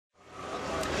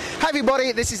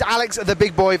everybody, this is Alex, the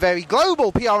Big Boy Very,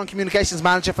 Global PR and Communications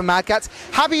Manager for Mad Catz.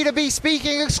 Happy to be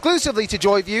speaking exclusively to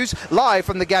Joyviews, live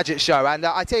from the Gadget Show. And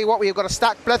I tell you what, we've got a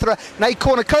stacked plethora, nay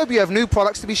cornucopia of new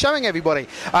products to be showing everybody.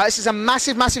 This is a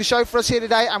massive, massive show for us here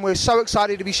today, and we're so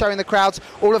excited to be showing the crowds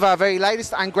all of our very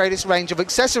latest and greatest range of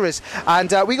accessories.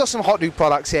 And we got some hot new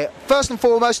products here. First and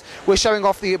foremost, we're showing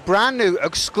off the brand new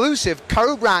exclusive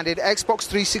co-branded Xbox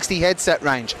 360 headset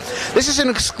range. This is an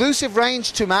exclusive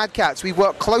range to Mad Catz. We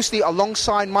work closely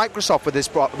alongside Microsoft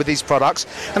with these products,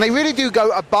 and they really do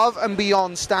go above and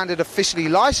beyond standard officially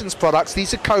licensed products.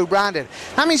 These are co-branded.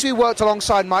 That means we worked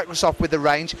alongside Microsoft with the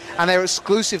range, and they're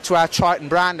exclusive to our Triton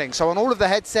branding. So on all of the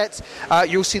headsets,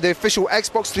 you'll see the official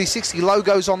Xbox 360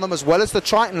 logos on them, as well as the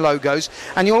Triton logos,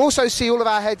 and you'll also see all of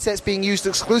our headsets being used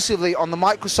exclusively on the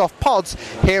Microsoft pods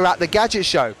here at the Gadget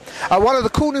Show. One of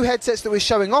the cool new headsets that we're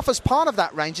showing off as part of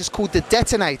that range is called the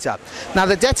Detonator. Now,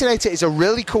 the Detonator is a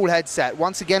really cool headset.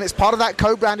 Once again, it's part of that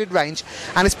co-branded range,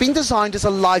 and it's been designed as a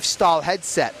lifestyle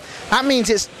headset. That means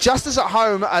it's just as at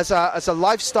home as a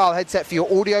lifestyle headset for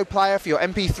your audio player, for your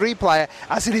MP3 player,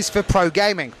 as it is for pro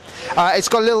gaming. It's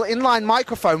got a little inline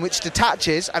microphone which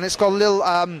detaches, and it's got a little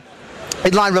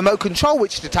inline remote control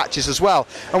which detaches as well.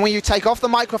 And when you take off the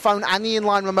microphone and the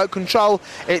inline remote control,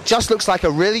 it just looks like a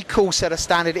really cool set of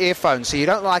standard earphones, so you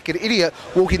don't look like an idiot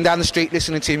walking down the street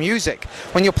listening to music.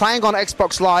 When you're playing on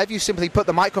Xbox Live, you simply put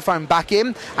the microphone back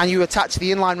in and you attach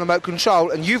the inline remote control,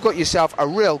 and you've got yourself a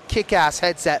real kick-ass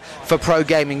headset for pro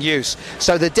gaming use.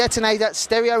 So the Detonator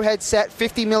stereo headset,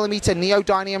 50mm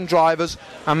neodymium drivers,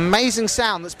 amazing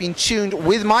sound that's been tuned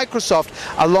with Microsoft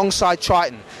alongside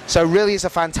Triton. So really is a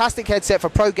fantastic headset for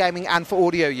pro gaming and for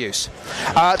audio use.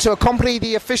 To accompany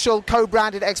the official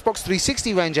co-branded Xbox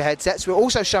 360 range of headsets, we're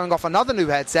also showing off another new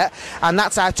headset, and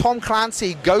that's our Tom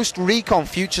Clancy Ghost Recon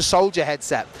Future Soldier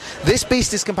headset. This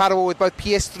beast is compatible with both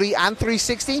PS3 and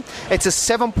 360. It's a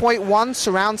 7.1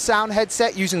 surround sound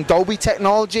headset using Dolby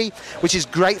technology, which is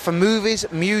great for movies,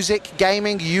 music,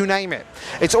 gaming, you name it.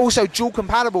 It's also dual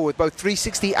compatible with both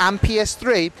 360 and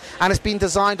PS3, and it's been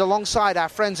designed alongside our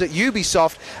friends at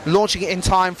Ubisoft, launching it in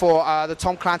time for the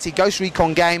Tom Clancy Ghost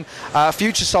Recon game,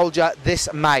 Future Soldier,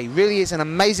 this May. Really is an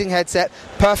amazing headset,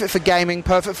 perfect for gaming,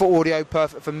 perfect for audio,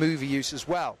 perfect for movie use as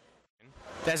well.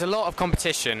 There's a lot of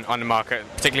competition on the market,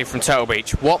 particularly from Turtle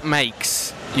Beach. What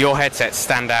makes your headset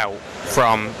stand out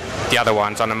from the other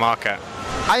ones on the market?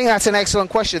 I think that's an excellent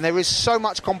question. There is so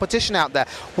much competition out there.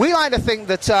 We like to think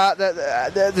that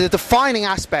the defining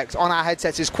aspect on our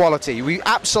headsets is quality. We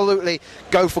absolutely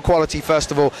go for quality,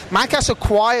 first of all. Mad Catz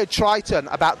acquired Triton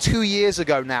about 2 years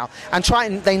ago now, and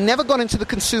Triton, they never got into the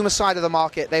consumer side of the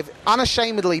market. They've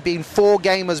unashamedly been for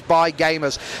gamers by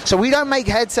gamers. So we don't make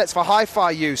headsets for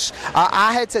hi-fi use.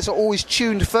 Our headsets are always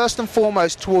tuned first and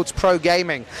foremost towards pro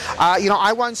gaming.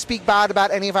 I won't speak bad about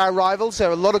any of our rivals. There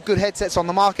are a lot of good headsets on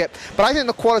the market, but I think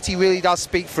the quality really does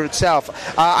speak for itself,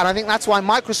 and I think that's why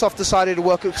Microsoft decided to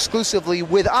work exclusively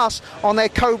with us on their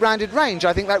co-branded range.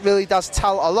 I think that really does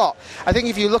tell a lot. I think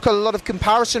if you look at a lot of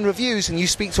comparison reviews and you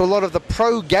speak to a lot of the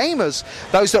pro gamers,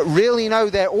 those that really know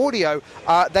their audio,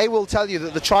 they will tell you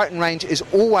that the Triton range is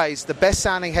always the best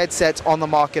sounding headset on the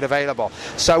market available.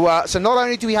 So not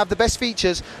only do we have the best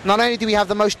features, not only do we have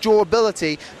the most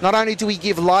durability, not only do we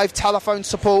give live telephone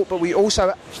support, but we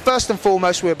also, first and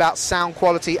foremost, we're about sound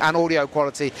quality and audio quality.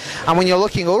 And when you're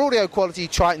looking at audio quality,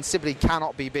 Triton simply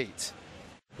cannot be beat.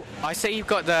 I see you've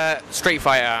got the Street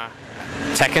Fighter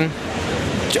Tekken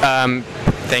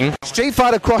thing. Street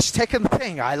Fighter Cross Tekken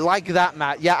thing. I like that,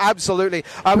 Matt. Yeah, absolutely.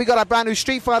 We got our brand new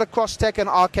Street Fighter Cross Tekken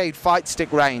arcade fight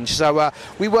stick range. So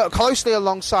we work closely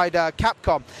alongside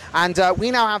Capcom, and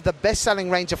we now have the best-selling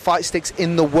range of fight sticks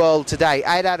in the world today.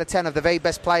 8 out of 10 of the very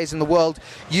best players in the world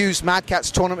use Mad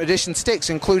Catz Tournament Edition sticks,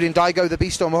 including Daigo the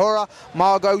Beast Omahura,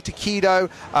 Margo, Takedo,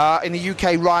 in the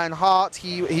UK, Ryan Hart.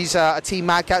 He's a Team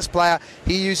Mad Catz player.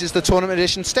 He uses the Tournament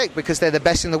Edition stick because they're the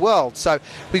best in the world. So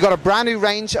we got a brand new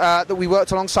range that we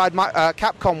worked alongside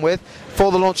Capcom with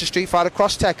for the launch of Street Fighter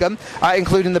Cross Tekken,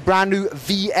 including the brand new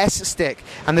VS stick.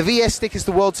 And the VS stick is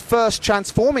the world's first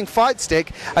transforming fight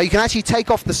stick. You can actually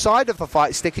take off the side of the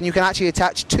fight stick and you can actually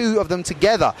attach two of them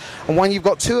together. And when you've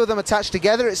got two of them attached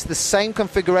together, it's the same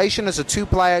configuration as a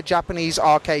two-player Japanese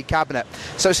arcade cabinet.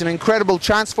 So it's an incredible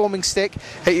transforming stick.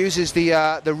 It uses the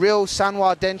real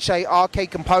Sanwa Denshi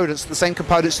arcade components, the same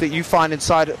components that you find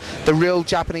inside the real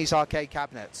Japanese arcade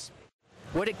cabinets.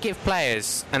 Would it give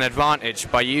players an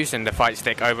advantage by using the fight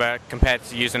stick over compared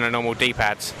to using a normal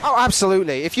D-pad? Oh,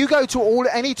 absolutely. If you go to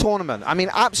any tournament, I mean,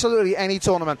 absolutely any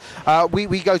tournament,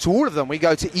 we go to all of them. We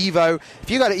go to EVO. If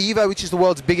you go to EVO, which is the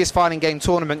world's biggest fighting game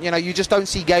tournament, you just don't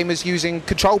see gamers using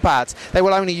control pads. They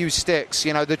will only use sticks.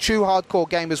 The true hardcore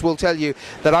gamers will tell you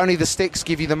that only the sticks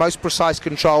give you the most precise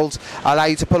controls, allow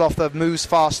you to pull off the moves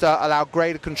faster, allow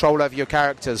greater control over your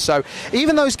characters. So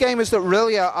even those gamers that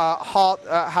really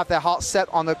have their hearts set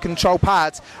on the control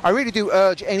pads, I really do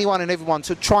urge anyone and everyone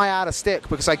to try out a stick,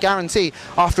 because I guarantee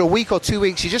after a week or 2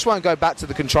 weeks you just won't go back to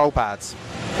the control pads.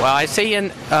 Well, I see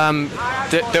you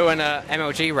doing a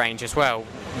MLG range as well.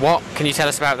 What can you tell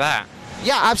us about that?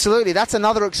 Yeah, absolutely. That's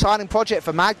another exciting project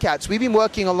for Mad Catz. We've been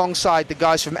working alongside the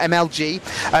guys from MLG.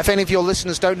 If any of your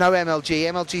listeners don't know MLG,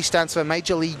 MLG stands for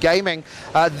Major League Gaming.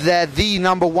 They're the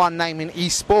 #1 name in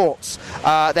esports.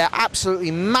 They're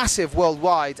absolutely massive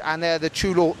worldwide, and they're the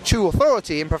true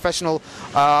authority in professional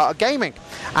gaming.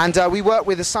 And we work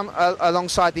with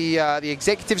alongside the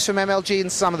executives from MLG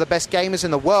and some of the best gamers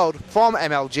in the world from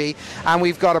MLG. And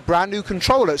we've got a brand new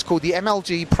controller. It's called the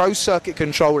MLG Pro Circuit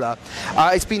Controller.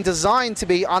 It's been designed to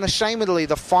be unashamedly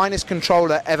the finest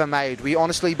controller ever made. We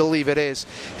honestly believe it is.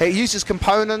 It uses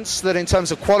components that in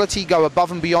terms of quality go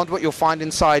above and beyond what you'll find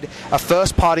inside a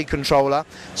first-party controller.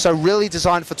 So really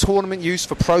designed for tournament use,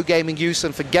 for pro gaming use,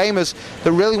 and for gamers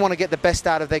that really want to get the best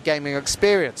out of their gaming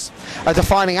experience. A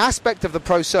defining aspect of the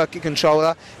Pro Circuit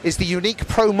Controller is the unique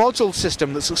Pro Module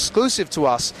system that's exclusive to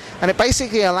us, and it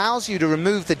basically allows you to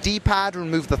remove the D-pad,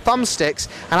 remove the thumbsticks,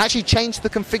 and actually change the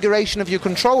configuration of your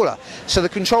controller. So the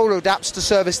controller adapts to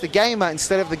service the gamer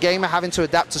instead of the gamer having to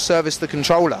adapt to service the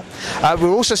controller.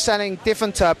 We're also selling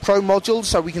different Pro modules,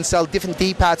 so we can sell different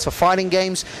D-pads for fighting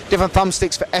games, different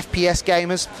thumbsticks for FPS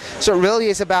gamers. So it really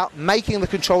is about making the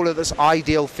controller that's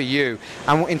ideal for you.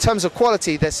 And in terms of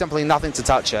quality, there's simply nothing to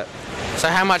touch it. So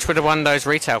how much would one of those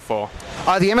retail for?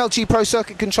 The MLG Pro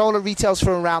Circuit Controller retails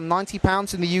for around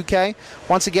 £90 in the UK.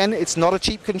 Once again, it's not a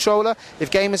cheap controller. If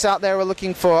gamers out there are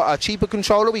looking for a cheaper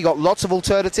controller, we got lots of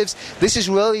alternatives. This is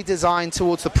really designed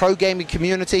towards the pro gaming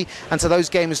community and to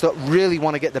those gamers that really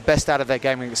want to get the best out of their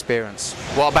gaming experience.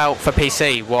 What about for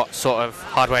PC? What sort of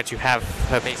hardware do you have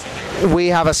for PC? We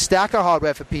have a stack of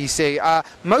hardware for PC.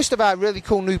 Most of our really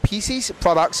cool new PC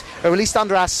products are released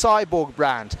under our Cyborg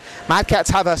brand. Mad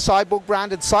Catz have a Cyborg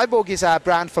brand, and Cyborg is our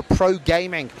brand for pro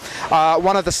gaming.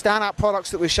 One of the standout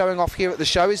products that we're showing off here at the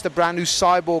show is the brand new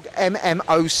Cyborg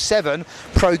MMO7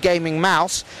 Pro Gaming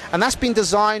Mouse, and that's been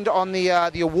designed on the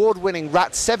award-winning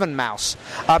RAT7 mouse.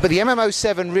 But the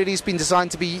MMO7 really has been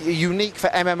designed to be unique for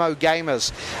MMO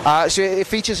gamers. So it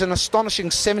features an astonishing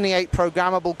 78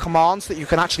 programmable commands that you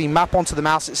can actually map onto the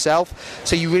mouse itself,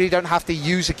 so you really don't have to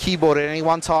use a keyboard at any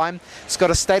one time. It's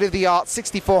got a state-of-the-art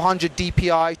 6400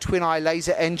 DPI twin-eye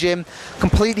laser engine,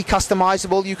 completely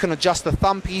customizable. You can adjust the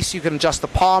thumb piece, you can adjust the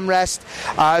palm rest.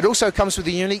 It also comes with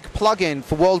a unique plug-in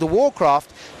for World of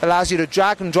Warcraft that allows you to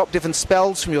drag and drop different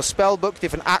spells from your spell book,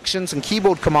 different actions and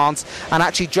keyboard commands, and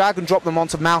actually drag and drop them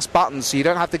onto mouse buttons, so you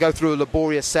don't have to go through a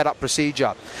laborious setup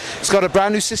procedure. It's got a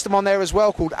brand new system on there as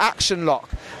well called Action Lock,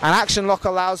 and Action Lock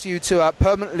allows you to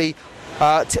permanently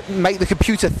to make the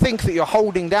computer think that you're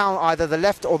holding down either the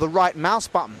left or the right mouse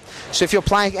button. So if you're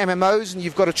playing MMOs and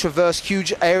you've got to traverse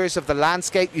huge areas of the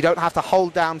landscape, you don't have to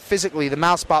hold down physically the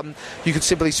mouse button. You can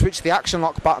simply switch the Action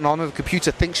Lock button on and the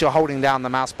computer thinks you're holding down the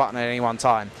mouse button at any one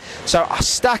time. So a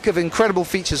stack of incredible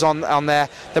features on there.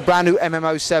 The brand new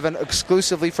MMO7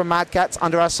 exclusively from Mad Catz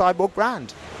under our Cyborg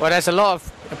brand. Well, there's a lot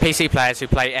of PC players who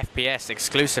play FPS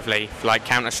exclusively, like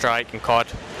Counter-Strike and COD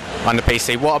on the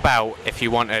PC. What about if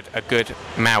you wanted a good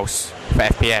mouse for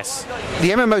FPS? The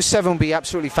MMO7 will be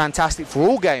absolutely fantastic for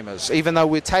all gamers, even though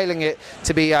we're tailoring it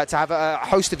to be to have a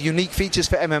host of unique features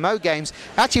for MMO games.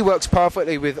 It actually works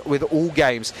perfectly with all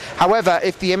games. However,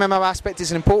 if the MMO aspect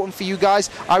isn't important for you guys,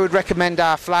 I would recommend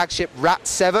our flagship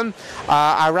RAT7.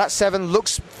 Our RAT7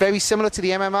 looks very similar to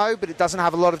the MMO, but it doesn't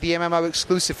have a lot of the MMO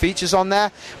exclusive features on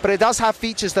there. But it does have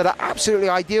features that are absolutely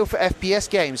ideal for FPS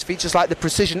games. Features like the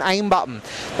precision aim button.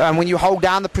 And when you hold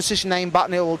down the precision aim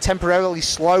button, it will temporarily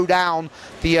slow down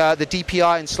the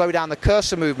DPI and slow down the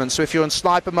cursor movement. So if you're in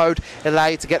sniper mode, it'll allow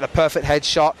you to get the perfect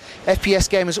headshot. FPS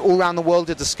gamers all around the world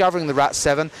are discovering the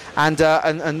RAT7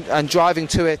 and driving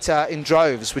to it in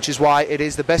droves, which is why it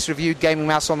is the best reviewed gaming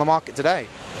mouse on the market today.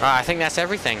 Right, I think that's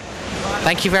everything.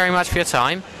 Thank you very much for your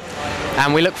time,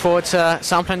 and we look forward to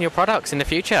sampling your products in the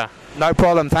future. No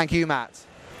problem. Thank you, Matt.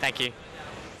 Thank you.